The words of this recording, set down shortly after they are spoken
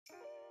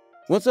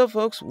What's up,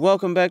 folks?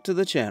 Welcome back to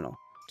the channel.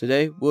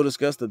 Today we'll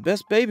discuss the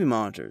best baby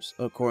monitors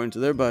according to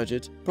their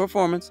budget,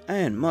 performance,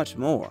 and much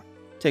more.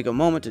 Take a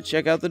moment to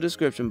check out the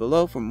description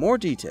below for more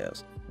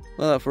details.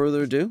 Without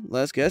further ado,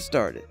 let's get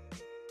started.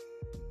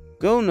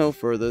 Go no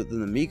further than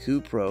the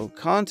Miku Pro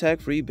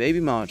contact-free baby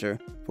monitor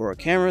for a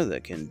camera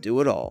that can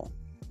do it all.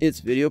 Its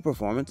video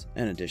performance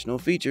and additional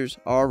features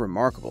are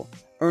remarkable,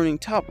 earning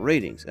top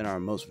ratings in our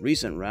most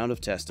recent round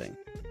of testing,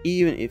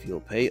 even if you'll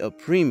pay a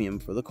premium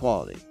for the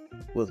quality.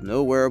 With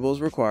no wearables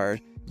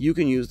required, you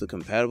can use the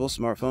compatible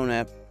smartphone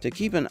app to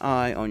keep an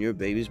eye on your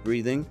baby's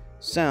breathing,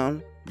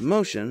 sound,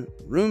 motion,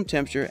 room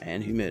temperature,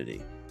 and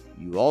humidity.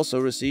 You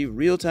also receive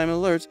real-time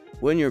alerts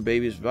when your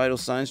baby's vital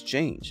signs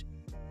change.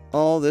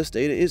 All this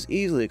data is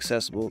easily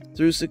accessible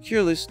through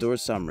securely stored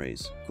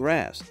summaries,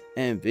 graphs,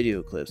 and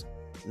video clips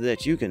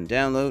that you can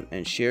download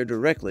and share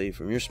directly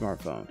from your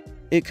smartphone.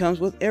 It comes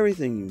with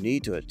everything you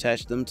need to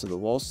attach them to the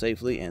wall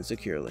safely and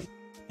securely.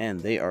 And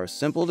they are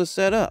simple to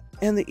set up,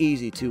 and the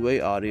easy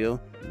two-way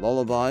audio,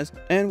 lullabies,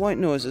 and white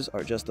noises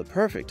are just the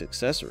perfect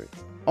accessory.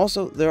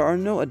 Also, there are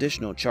no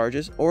additional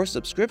charges or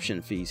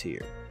subscription fees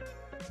here.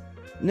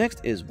 Next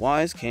is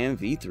WiseCam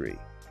V3.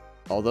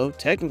 Although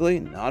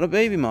technically not a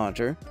baby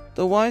monitor,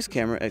 the Wise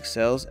camera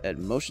excels at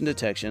motion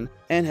detection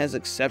and has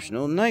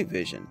exceptional night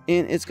vision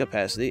in its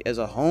capacity as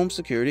a home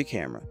security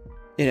camera.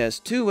 It has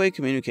two-way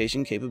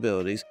communication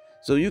capabilities,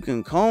 so you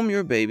can calm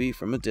your baby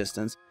from a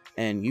distance,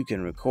 and you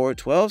can record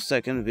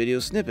 12-second video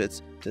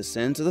snippets to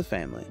send to the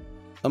family.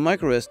 A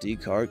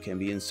microSD card can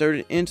be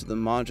inserted into the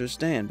monitor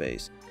stand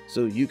base,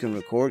 so you can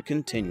record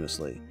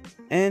continuously.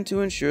 And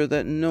to ensure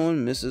that no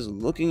one misses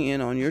looking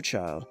in on your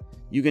child,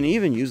 you can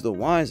even use the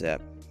Wise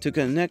app to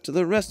connect to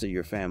the rest of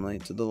your family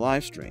to the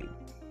live stream.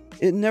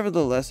 It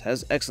nevertheless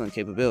has excellent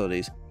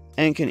capabilities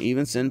and can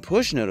even send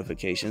push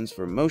notifications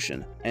for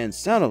motion and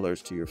sound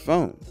alerts to your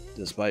phone,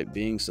 despite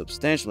being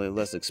substantially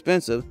less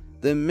expensive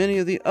than many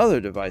of the other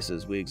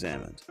devices we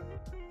examined.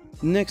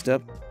 Next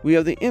up, we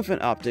have the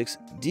Infant Optics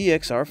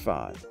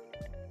DXR5.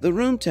 The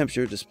room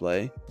temperature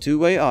display,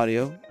 two-way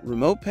audio,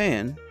 remote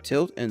pan,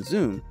 tilt, and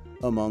zoom,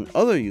 among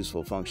other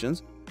useful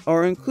functions,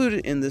 are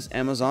included in this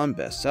Amazon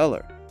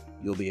bestseller.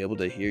 You'll be able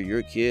to hear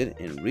your kid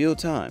in real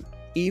time,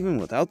 even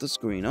without the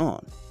screen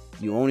on.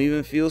 You won't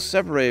even feel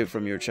separated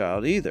from your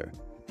child either.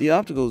 The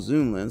optical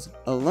zoom lens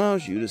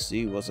allows you to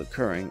see what's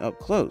occurring up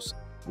close,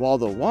 while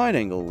the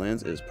wide-angle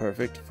lens is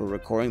perfect for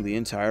recording the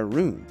entire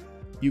room.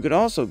 You could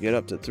also get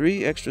up to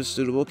 3 extra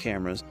suitable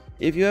cameras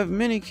if you have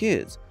many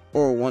kids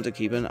or want to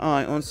keep an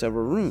eye on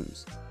several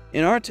rooms.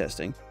 In our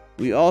testing,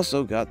 we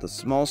also got the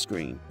small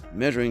screen,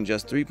 measuring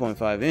just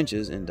 3.5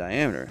 inches in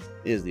diameter,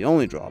 is the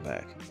only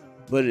drawback.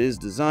 But it is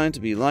designed to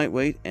be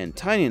lightweight and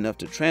tiny enough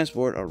to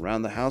transport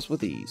around the house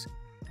with ease,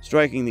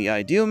 striking the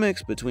ideal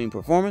mix between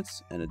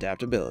performance and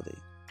adaptability.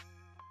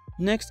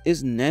 Next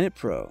is Nanit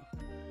Pro.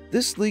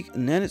 This sleek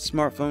Nanit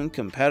smartphone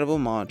compatible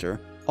monitor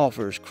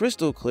offers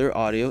crystal clear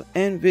audio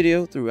and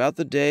video throughout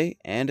the day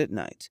and at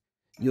night.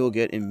 You'll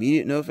get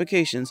immediate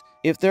notifications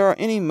if there are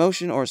any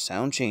motion or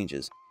sound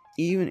changes,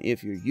 even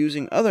if you're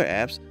using other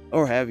apps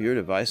or have your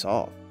device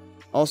off.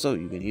 Also,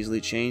 you can easily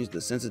change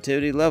the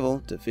sensitivity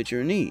level to fit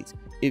your needs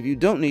if you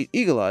don't need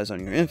eagle eyes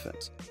on your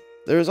infants.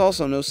 There is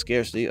also no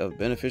scarcity of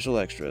beneficial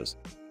extras.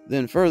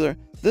 Then further,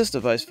 this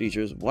device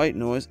features white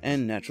noise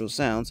and natural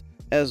sounds,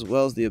 as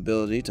well as the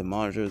ability to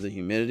monitor the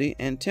humidity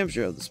and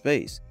temperature of the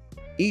space.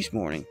 Each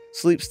morning,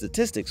 sleep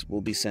statistics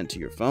will be sent to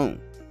your phone.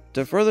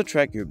 To further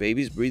track your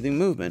baby's breathing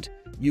movement,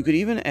 you could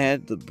even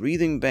add the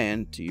breathing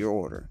band to your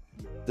order.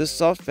 This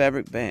soft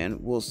fabric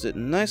band will sit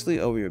nicely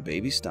over your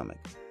baby's stomach.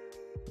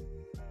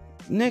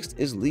 Next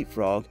is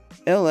Leapfrog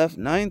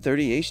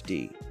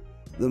LF930HD.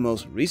 The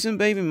most recent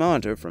baby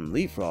monitor from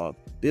Leapfrog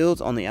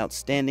builds on the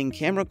outstanding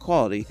camera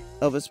quality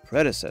of its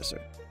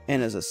predecessor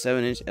and has a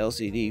 7-inch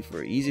LCD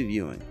for easy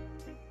viewing.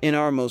 In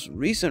our most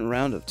recent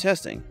round of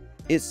testing,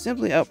 it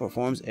simply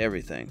outperforms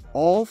everything,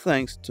 all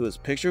thanks to its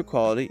picture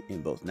quality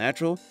in both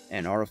natural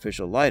and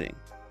artificial lighting,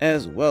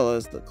 as well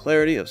as the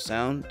clarity of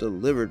sound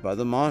delivered by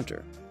the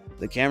monitor.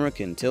 The camera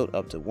can tilt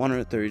up to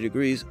 130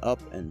 degrees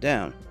up and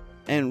down,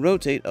 and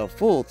rotate a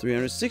full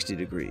 360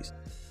 degrees.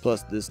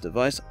 Plus, this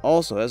device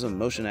also has a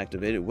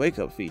motion-activated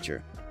wake-up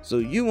feature, so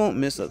you won't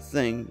miss a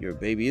thing your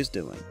baby is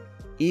doing.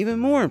 Even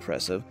more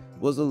impressive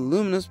was the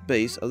luminous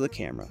base of the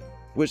camera,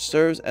 which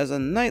serves as a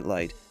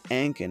nightlight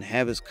and can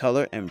have its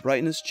color and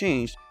brightness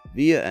changed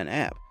via an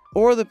app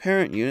or the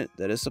parent unit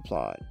that is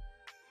supplied.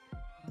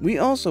 We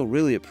also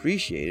really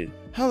appreciated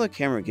how the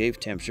camera gave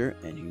temperature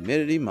and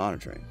humidity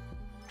monitoring.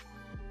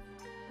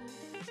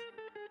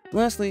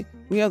 Lastly,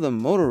 we have the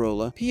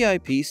Motorola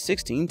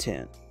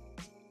PIP1610.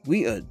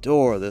 We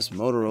adore this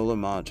Motorola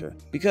monitor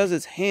because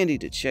it's handy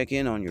to check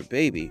in on your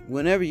baby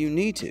whenever you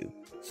need to,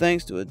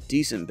 thanks to a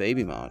decent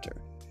baby monitor.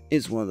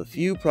 It's one of the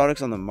few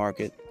products on the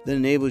market that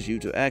enables you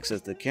to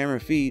access the camera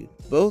feed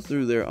both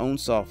through their own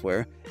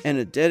software and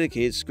a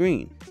dedicated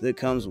screen that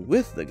comes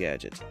with the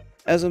gadget.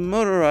 As a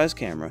motorized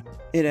camera,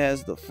 it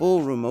has the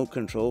full remote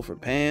control for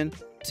pan,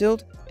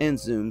 tilt, and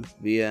zoom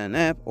via an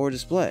app or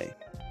display.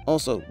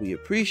 Also, we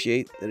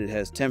appreciate that it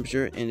has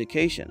temperature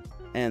indication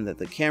and that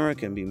the camera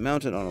can be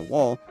mounted on a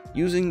wall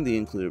using the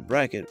included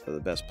bracket for the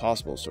best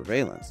possible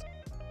surveillance.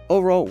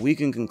 Overall, we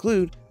can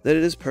conclude that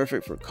it is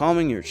perfect for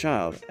calming your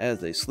child as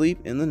they sleep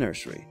in the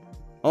nursery.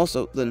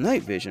 Also, the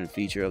night vision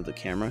feature of the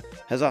camera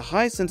has a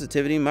high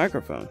sensitivity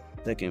microphone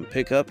that can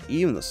pick up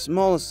even the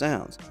smallest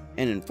sounds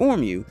and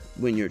inform you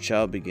when your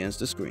child begins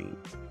to scream.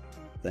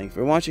 Thanks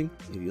for watching.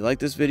 If you like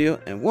this video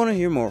and want to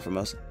hear more from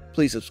us,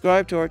 please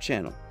subscribe to our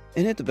channel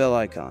and hit the bell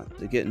icon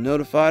to get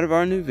notified of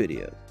our new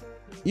videos.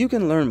 You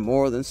can learn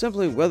more than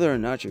simply whether or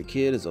not your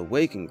kid is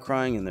awake and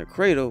crying in their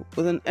cradle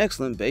with an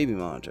excellent baby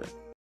monitor.